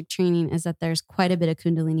Akashic training is that there's quite a bit of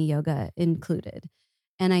Kundalini yoga included.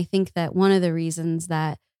 And I think that one of the reasons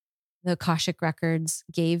that the Akashic records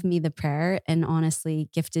gave me the prayer and honestly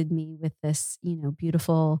gifted me with this,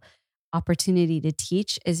 beautiful opportunity to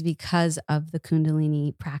teach is because of the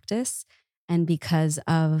Kundalini practice and because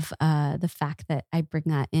of the fact that I bring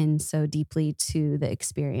that in so deeply to the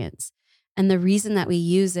experience. And the reason that we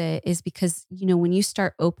use it is because, when you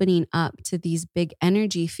start opening up to these big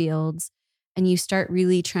energy fields and you start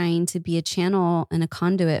really trying to be a channel and a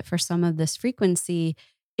conduit for some of this frequency,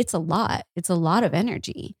 it's a lot. It's a lot of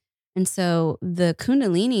energy. And so the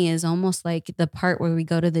Kundalini is almost like the part where we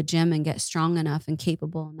go to the gym and get strong enough and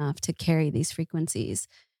capable enough to carry these frequencies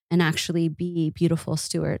and actually be beautiful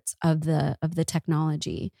stewards of the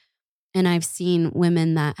technology. And I've seen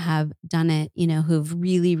women that have done it, who've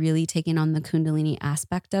really, really taken on the Kundalini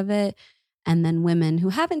aspect of it. And then women who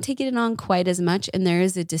haven't taken it on quite as much. And there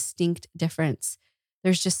is a distinct difference.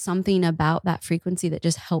 There's just something about that frequency that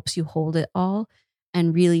just helps you hold it all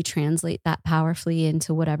and really translate that powerfully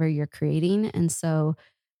into whatever you're creating. And so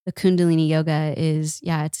the Kundalini yoga is,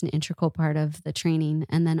 it's an integral part of the training.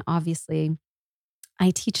 And then obviously, I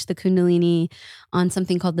teach the Kundalini on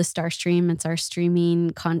something called the Starstream. It's our streaming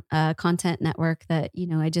content network that,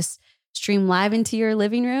 I just stream live into your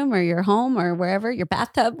living room or your home or wherever, your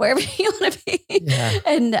bathtub, wherever you want to be. Yeah.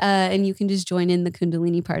 And you can just join in the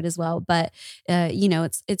Kundalini part as well. But,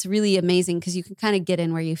 it's really amazing because you can kind of get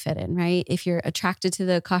in where you fit in, right? If you're attracted to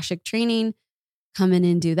the Akashic training, come in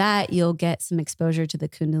and do that. You'll get some exposure to the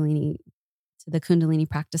Kundalini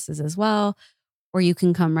practices as well. Or you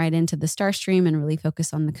can come right into the Starstream and really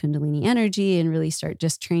focus on the Kundalini energy and really start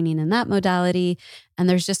just training in that modality. And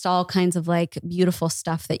there's just all kinds of beautiful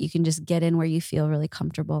stuff that you can just get in where you feel really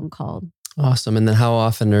comfortable and called. Awesome. And then how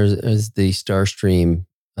often is the Starstream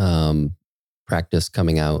practice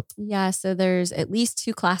coming out? Yeah. So there's at least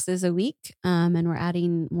 2 classes a week, and we're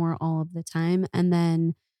adding more all of the time. And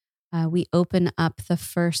then we open up the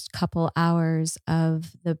first couple hours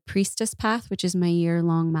of the Priestess Path, which is my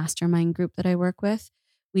year-long mastermind group that I work with.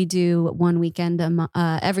 we do one weekend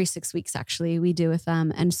every 6 weeks, actually, we do with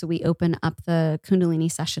them. And so we open up the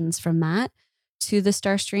Kundalini sessions from that to the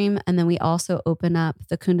Star Stream. And then we also open up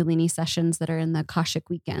the Kundalini sessions that are in the Akashic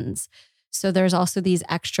weekends. So there's also these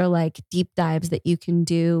extra like deep dives that you can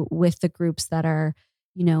do with the groups that are,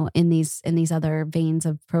 in these other veins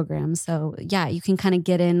of programs. So yeah, you can kind of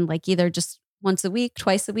get in like either just once a week,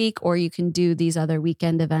 twice a week, or you can do these other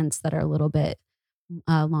weekend events that are a little bit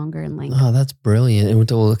longer in length. Oh, that's brilliant.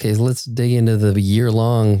 And okay, let's dig into the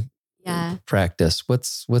year-long practice.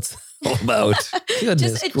 What's all about?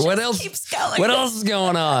 Goodness, what else? Keeps going. What else is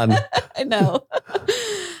going on? I know.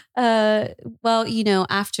 Well,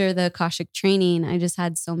 after the Akashic training, I just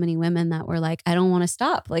had so many women that were like, I don't want to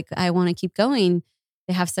stop. Like, I want to keep going.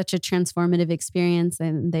 They have such a transformative experience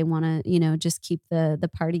and they want to, just keep the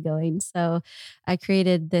party going. So I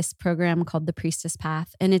created this program called the Priestess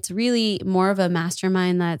Path. And it's really more of a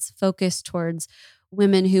mastermind that's focused towards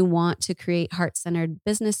women who want to create heart-centered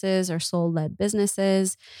businesses or soul-led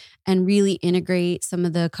businesses and really integrate some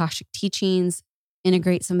of the Akashic teachings,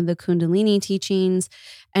 integrate some of the Kundalini teachings,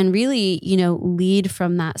 and really, lead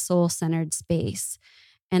from that soul-centered space.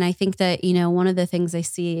 And I think that, one of the things I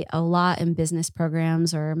see a lot in business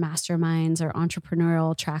programs or masterminds or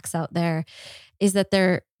entrepreneurial tracks out there is that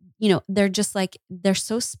they're just like, they're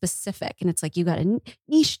so specific. And it's like, you got to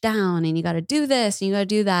niche down and you got to do this and you got to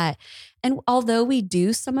do that. And although we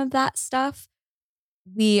do some of that stuff,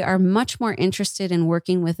 we are much more interested in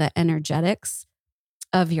working with the energetics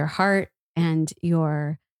of your heart and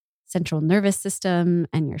your central nervous system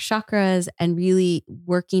and your chakras and really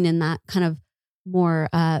working in that kind of more,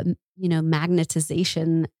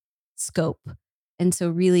 magnetization scope. And so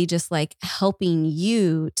really just like helping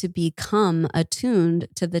you to become attuned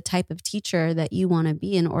to the type of teacher that you want to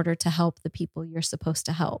be in order to help the people you're supposed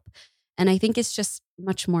to help. And I think it's just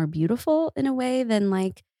much more beautiful in a way than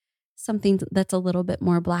like something that's a little bit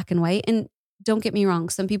more black and white. And don't get me wrong,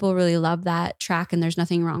 some people really love that track and there's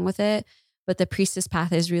nothing wrong with it. But the Priestess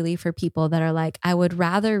Path is really for people that are like, I would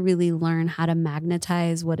rather really learn how to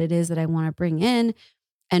magnetize what it is that I want to bring in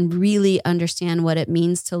and really understand what it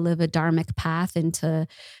means to live a dharmic path and to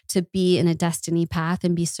be in a destiny path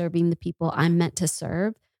and be serving the people I'm meant to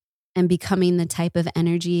serve and becoming the type of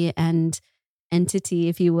energy and entity,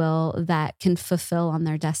 if you will, that can fulfill on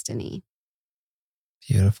their destiny.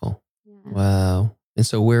 Beautiful. Yeah. Wow. And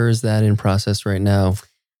so where is that in process right now?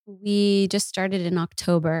 We just started in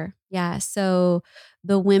October. Yeah. So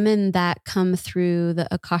the women that come through the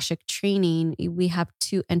Akashic training, we have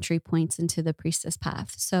 2 entry points into the Priestess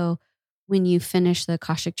Path. So when you finish the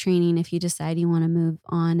Akashic training, if you decide you want to move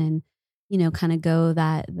on and, kind of go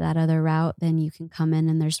that other route, then you can come in.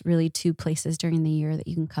 And there's really 2 places during the year that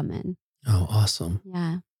you can come in. Oh, awesome.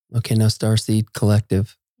 Yeah. Okay. Now Starseed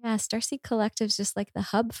Collective. Yeah. Starseed Collective is just like the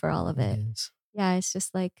hub for all of it. Yeah. It's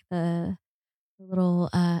just like the little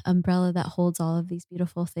umbrella that holds all of these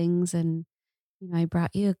beautiful things. And, I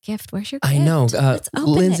brought you a gift. Where's your gift? I know.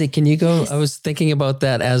 Lindsay, can you go? Yes. I was thinking about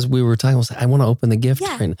that as we were talking. I was like, I want to open the gift.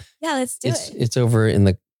 Yeah, yeah, let's do it. It's over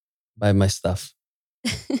by my stuff.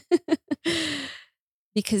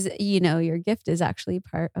 Because, your gift is actually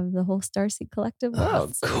part of the whole Starseed Collective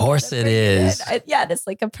world. Of course it is. Yeah, it's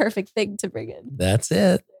like a perfect thing to bring in. That's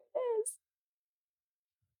it.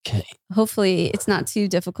 Okay. Hopefully it's not too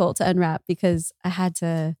difficult to unwrap because I had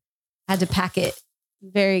to pack it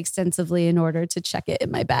very extensively in order to check it in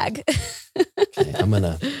my bag. Okay, I'm going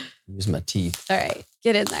to use my teeth. All right,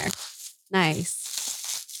 get in there.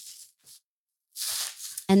 Nice.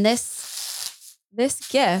 And this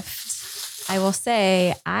gift, I will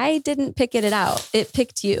say, I didn't pick it out. It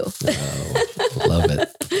picked you. Oh, love it.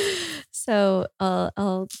 So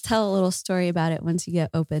I'll tell a little story about it once you get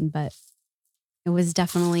open, but it was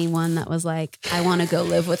definitely one that was like, I want to go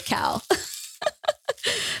live with Cal.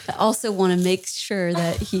 I also want to make sure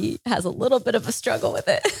that he has a little bit of a struggle with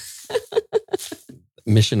it.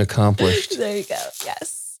 Mission accomplished. There you go.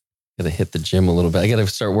 Yes. Got to hit the gym a little bit. I got to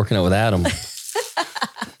start working out with Adam.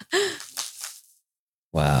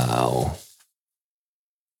 Wow.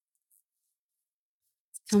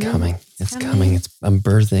 It's coming. It's coming. I'm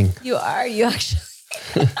birthing. You are. You actually.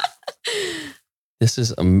 This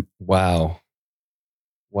is wow.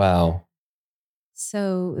 Wow.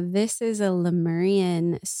 So this is a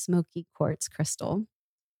Lemurian smoky quartz crystal.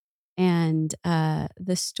 And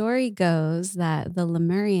the story goes that the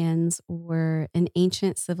Lemurians were an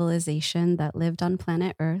ancient civilization that lived on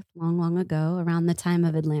planet Earth long, long ago, around the time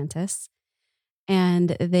of Atlantis. And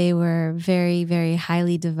they were very, very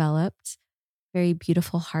highly developed, very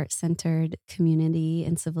beautiful, heart-centered community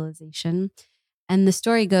and civilization. And the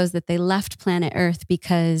story goes that they left planet Earth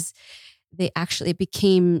because it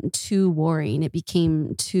became too warring. It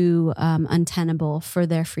became too untenable for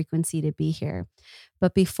their frequency to be here.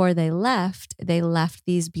 But before they left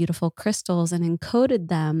these beautiful crystals and encoded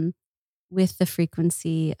them with the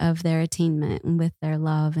frequency of their attainment and with their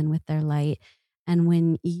love and with their light. And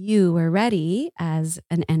when you were ready as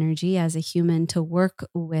an energy, as a human, to work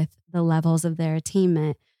with the levels of their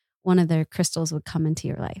attainment, one of their crystals would come into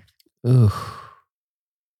your life. Ooh.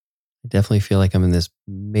 I definitely feel like I'm in this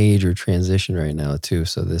major transition right now too.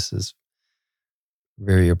 So this is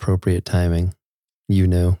very appropriate timing. You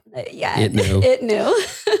know. Yeah, it knew. It knew.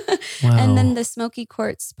 Wow. And then the smoky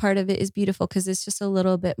quartz part of it is beautiful because it's just a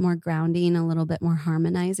little bit more grounding, a little bit more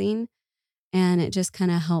harmonizing. And it just kind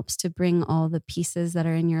of helps to bring all the pieces that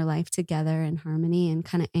are in your life together in harmony and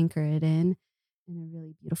kind of anchor it in a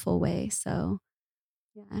really beautiful way. So,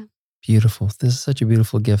 yeah. Beautiful. This is such a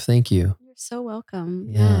beautiful gift. Thank you. You're so welcome.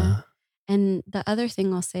 Yeah. And the other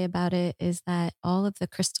thing I'll say about it is that all of the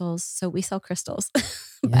crystals, so we sell crystals,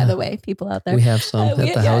 by the way, people out there. We have some at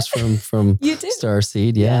the house from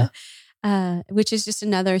Starseed. Yeah. Which is just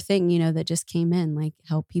another thing, that just came in, like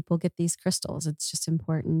help people get these crystals. It's just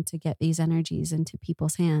important to get these energies into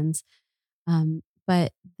people's hands.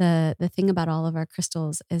 But the thing about all of our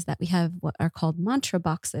crystals is that we have what are called mantra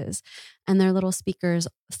boxes, and they're little speakers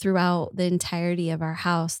throughout the entirety of our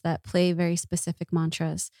house that play very specific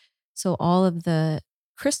mantras. So all of the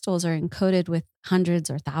crystals are encoded with hundreds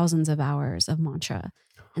or thousands of hours of mantra.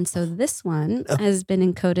 And so this one has been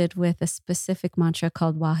encoded with a specific mantra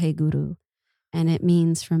called Waheguru, and it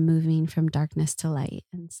means from moving from darkness to light.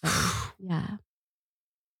 And so, yeah.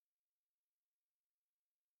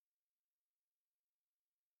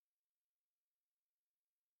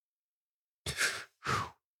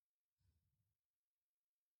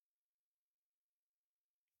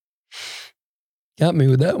 Got me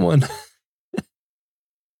with that one.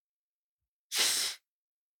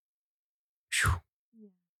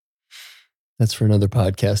 That's for another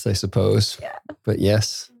podcast, I suppose. Yeah. But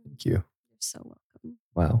yes, thank you. You're so welcome.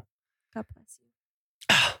 Wow. God bless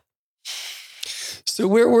you. So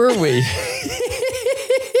where were we?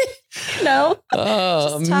 No.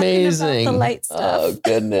 Oh, just amazing. About the light stuff. Oh,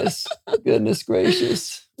 goodness. Goodness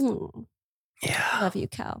gracious. Oh, yeah. Love you,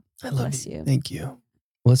 Cal. God bless you. Thank you.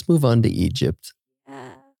 Let's move on to Egypt.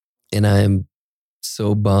 Yeah. And I'm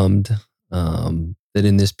so bummed that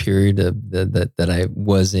in this period that I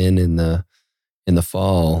was in the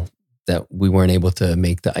fall, that we weren't able to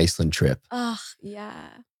make the Iceland trip. Oh, yeah.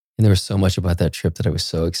 And there was so much about that trip that I was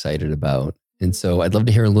so excited about. And so I'd love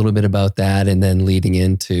to hear a little bit about that, and then leading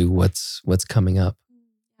into what's coming up.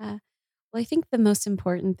 Yeah. Well, I think the most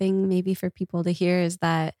important thing maybe for people to hear is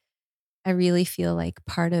that I really feel like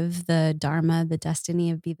part of the dharma, the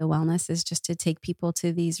destiny of Be the Wellness, is just to take people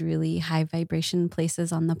to these really high vibration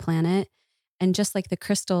places on the planet. And just like the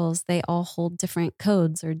crystals, they all hold different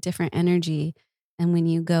codes or different energy. And when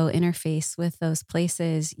you go interface with those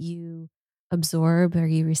places, you absorb or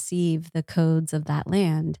you receive the codes of that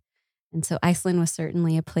land. And so Iceland was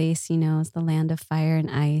certainly a place, it's the land of fire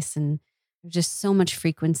and ice, and there's just so much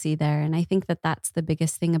frequency there. And I think that that's the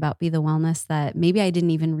biggest thing about Be the Wellness, that maybe I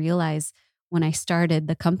didn't even realize when I started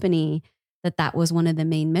the company, that was one of the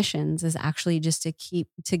main missions, is actually just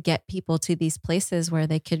to get people to these places where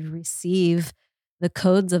they could receive the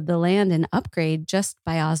codes of the land and upgrade just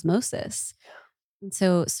by osmosis. And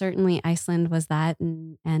so certainly Iceland was that.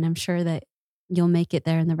 And I'm sure that you'll make it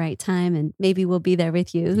there in the right time, and maybe we'll be there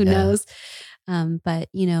with you. Who knows? But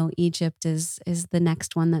Egypt is the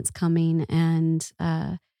next one that's coming. And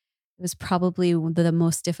it was probably the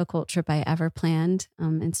most difficult trip I ever planned.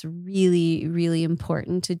 It's really, really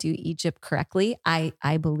important to do Egypt correctly.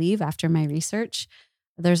 I believe, after my research,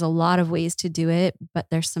 there's a lot of ways to do it,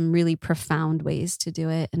 but there's some really profound ways to do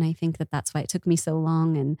it. And I think that that's why it took me so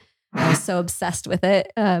long. And I was so obsessed with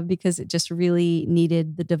it because it just really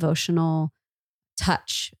needed the devotional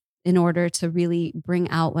touch in order to really bring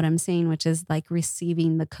out what I'm saying, which is like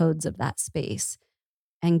receiving the codes of that space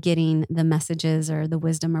and getting the messages or the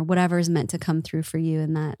wisdom or whatever is meant to come through for you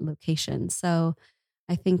in that location. So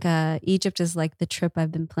I think Egypt is like the trip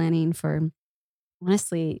I've been planning for,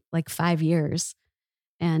 honestly, like 5 years.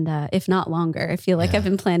 And if not longer. I feel like I've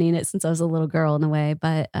been planning it since I was a little girl in a way,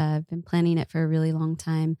 but I've been planning it for a really long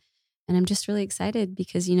time. And I'm just really excited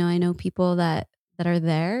because, I know people that are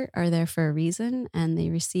there for a reason, and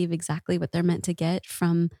they receive exactly what they're meant to get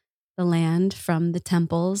from the land, from the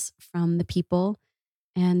temples, from the people.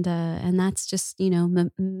 And that's just,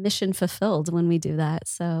 mission fulfilled when we do that.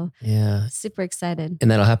 So super excited.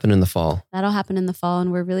 And that'll happen in the fall. That'll happen in the fall.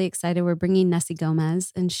 And we're really excited. We're bringing Nessie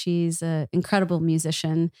Gomez, and she's an incredible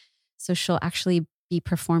musician. So she'll actually be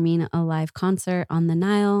performing a live concert on the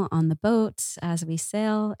Nile on the boat as we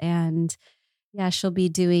sail. And yeah,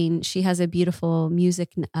 she has a beautiful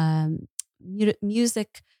music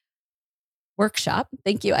workshop.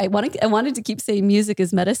 Thank you. I wanted to keep saying music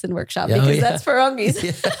is medicine workshop because that's for wrong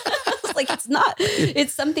reason. I was like, it's not.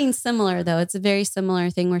 It's something similar though. It's a very similar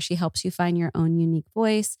thing where she helps you find your own unique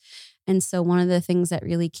voice. And so one of the things that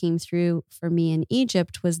really came through for me in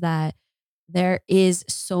Egypt was that there is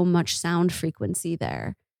so much sound frequency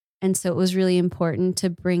there. And so it was really important to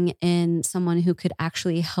bring in someone who could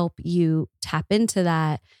actually help you tap into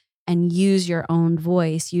that and use your own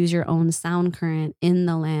voice, use your own sound current in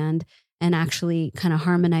the land and actually kind of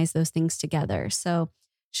harmonize those things together. So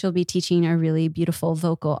she'll be teaching a really beautiful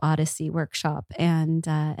vocal odyssey workshop and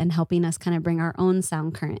helping us kind of bring our own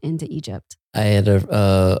sound current into Egypt. I had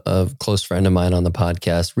a close friend of mine on the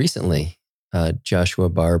podcast recently, Joshua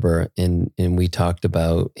Barber, and we talked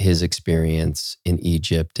about his experience in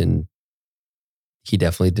Egypt, and he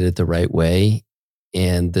definitely did it the right way.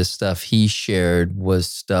 And the stuff he shared was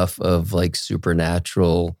stuff of like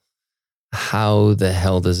supernatural. How the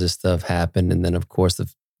hell does this stuff happen? And then, of course,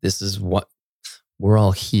 this is what we're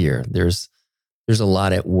all here. There's a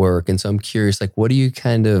lot at work, and so I'm curious, like, what are you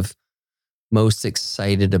kind of most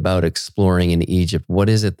excited about exploring in Egypt? What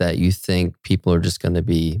is it that you think people are just going to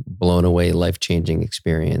be blown away, life-changing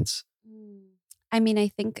experience? I mean, I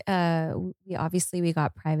think we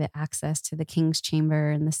got private access to the King's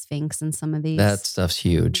Chamber and the Sphinx and some of these. That stuff's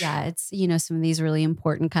huge. Yeah, it's, some of these really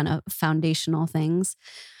important kind of foundational things.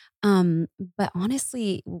 But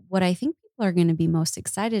honestly, what I think people are going to be most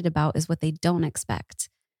excited about is what they don't expect.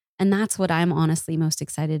 And that's what I'm honestly most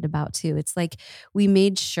excited about too. It's like we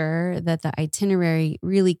made sure that the itinerary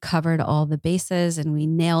really covered all the bases and we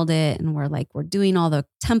nailed it. And we're doing all the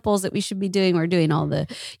temples that we should be doing. We're doing all the,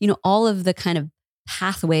 all of the kind of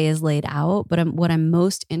pathway is laid out. But what I'm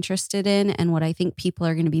most interested in and what I think people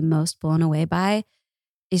are going to be most blown away by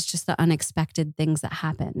is just the unexpected things that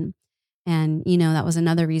happen. And, that was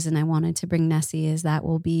another reason I wanted to bring Nessie is that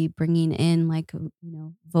we'll be bringing in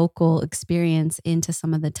vocal experience into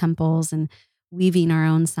some of the temples and weaving our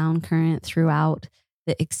own sound current throughout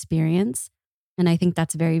the experience. And I think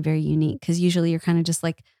that's very, very unique because usually you're kind of just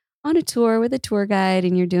like on a tour with a tour guide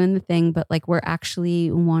and you're doing the thing, but like we're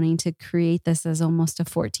actually wanting to create this as almost a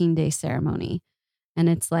 14-day ceremony. And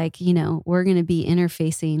it's like, we're going to be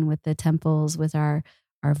interfacing with the temples with our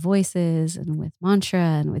voices and with mantra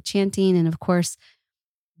and with chanting. And of course,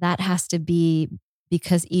 that has to be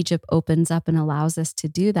because Egypt opens up and allows us to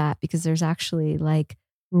do that because there's actually like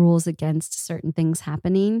rules against certain things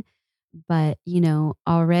happening. But,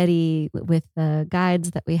 already with the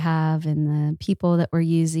guides that we have and the people that we're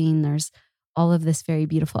using, there's all of this very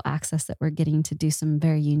beautiful access that we're getting to do some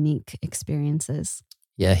very unique experiences.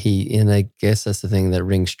 Yeah, and I guess that's the thing that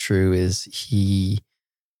rings true is he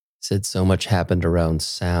said so much happened around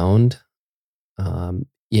sound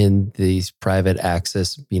in these private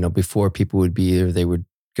access, before people would be there, they would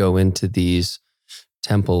go into these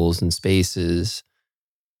temples and spaces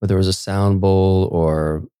where there was a sound bowl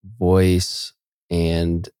or voice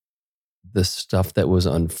and the stuff that was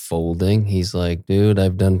unfolding. He's like, dude,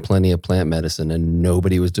 I've done plenty of plant medicine and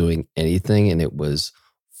nobody was doing anything and it was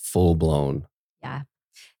full blown. Yeah.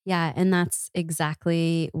 Yeah. And that's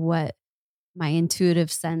exactly what my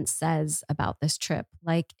intuitive sense says about this trip.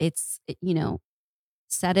 Like it's,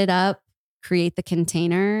 set it up, create the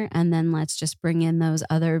container, and then let's just bring in those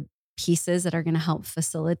other pieces that are going to help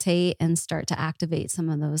facilitate and start to activate some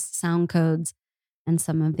of those sound codes and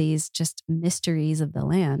some of these just mysteries of the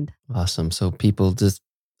land. Awesome. So people just,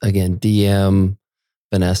 again, DM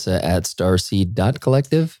Vanessa at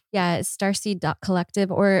starseed.collective. Yeah, it's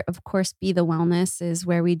starseed.collective, or of course, Be the Wellness is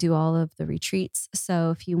where we do all of the retreats.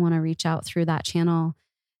 So if you want to reach out through that channel,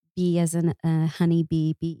 B as in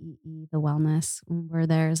honeybee, BEE, the wellness, we're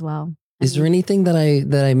there as well. Is there anything that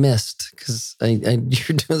I missed? Because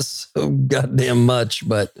you're doing so goddamn much,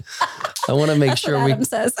 but I want to make sure we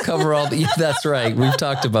cover all the. That's right. We've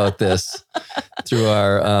talked about this through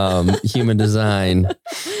our human design.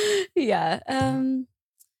 Yeah.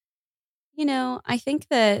 I think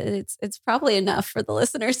that it's probably enough for the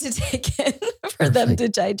listeners to take in for them to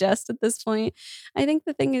digest at this point. I think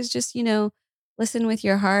the thing is just, listen with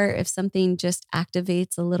your heart. If something just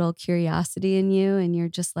activates a little curiosity in you and you're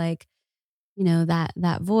just like,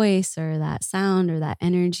 that voice or that sound or that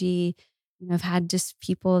energy, I've had just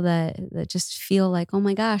people that just feel like, oh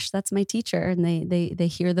my gosh, that's my teacher. And they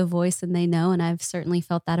hear the voice and they know. And I've certainly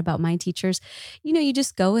felt that about my teachers. You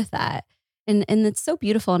just go with that. And it's so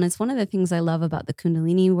beautiful. And it's one of the things I love about the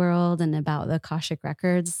Kundalini world and about the Akashic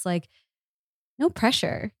records. It's like, no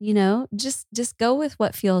pressure, just go with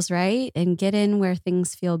what feels right and get in where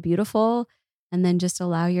things feel beautiful, and then just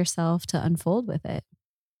allow yourself to unfold with it.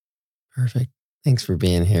 Perfect. Thanks for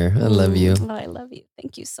being here. I love you. Oh, I love you.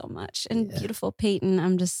 Thank you so much. And beautiful Peyton,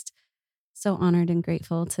 I'm just so honored and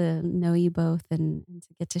grateful to know you both and to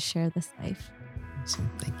get to share this life. Awesome.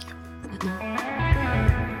 Thank you.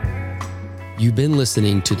 You've been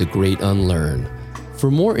listening to The Great Unlearn. For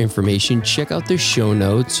more information, check out the show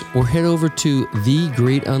notes or head over to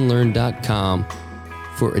thegreatunlearn.com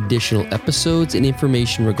for additional episodes and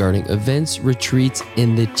information regarding events, retreats,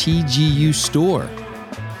 and the TGU store.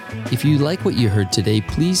 If you like what you heard today,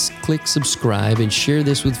 please click subscribe and share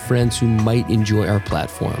this with friends who might enjoy our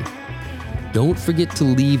platform. Don't forget to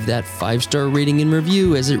leave that 5-star rating and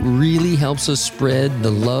review, as it really helps us spread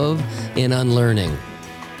the love and unlearning.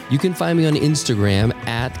 You can find me on Instagram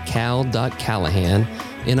at cal.callahan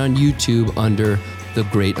and on YouTube under The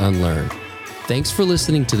Great Unlearn. Thanks for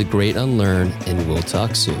listening to The Great Unlearn, and we'll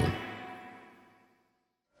talk soon.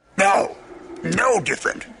 No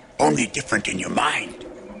different. Only different in your mind.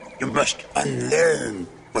 You must unlearn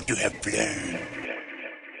what you have learned.